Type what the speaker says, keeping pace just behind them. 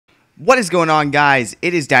What is going on, guys?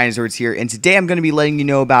 It is Dinosaurs here, and today I'm going to be letting you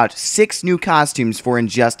know about 6 new costumes for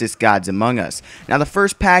Injustice Gods Among Us. Now, the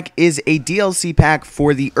first pack is a DLC pack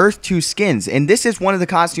for the Earth 2 skins, and this is one of the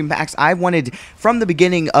costume packs I wanted from the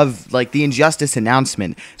beginning of, the Injustice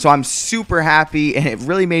announcement. So I'm super happy, and it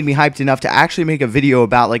really made me hyped enough to actually make a video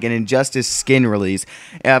about, an Injustice skin release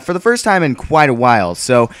for the first time in quite a while.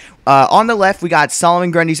 So, on the left, we got Solomon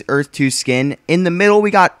Grundy's Earth 2 skin. In the middle, we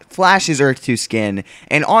got Flash's Earth 2 skin.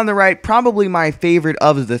 And on the right, probably my favorite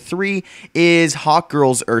of the three is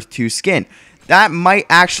Hawkgirl's Earth 2 skin. That might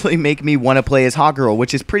actually make me want to play as Hawkgirl,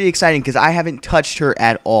 which is pretty exciting because I haven't touched her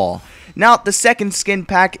at all. Now, the second skin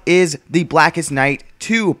pack is the Blackest Night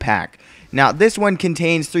 2 pack. Now, this one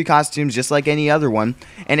contains 3 costumes just like any other one,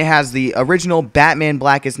 and it has the original Batman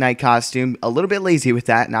Blackest Night costume. A little bit lazy with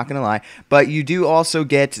that, not gonna lie, but you do also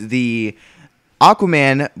get the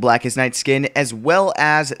Aquaman Blackest Night skin as well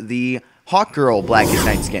as the Hawkgirl Blackest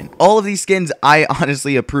Night skin. All of these skins I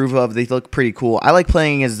honestly approve of. They look pretty cool. I like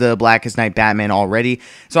playing as the Blackest Night Batman already,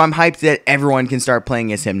 so I'm hyped that everyone can start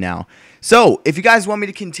playing as him now. So, if you guys want me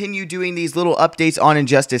to continue doing these little updates on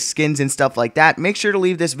Injustice skins and stuff like that, make sure to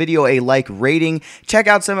leave this video a like rating. Check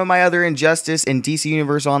out some of my other Injustice and DC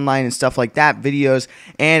Universe Online and stuff like that videos,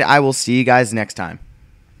 and I will see you guys next time.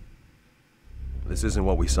 This isn't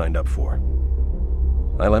what we signed up for.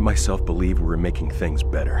 I let myself believe we were making things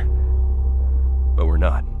better, but we're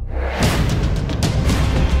not.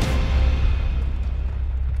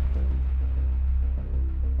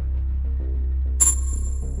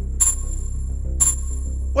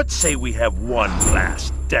 What say we have one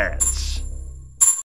last dance?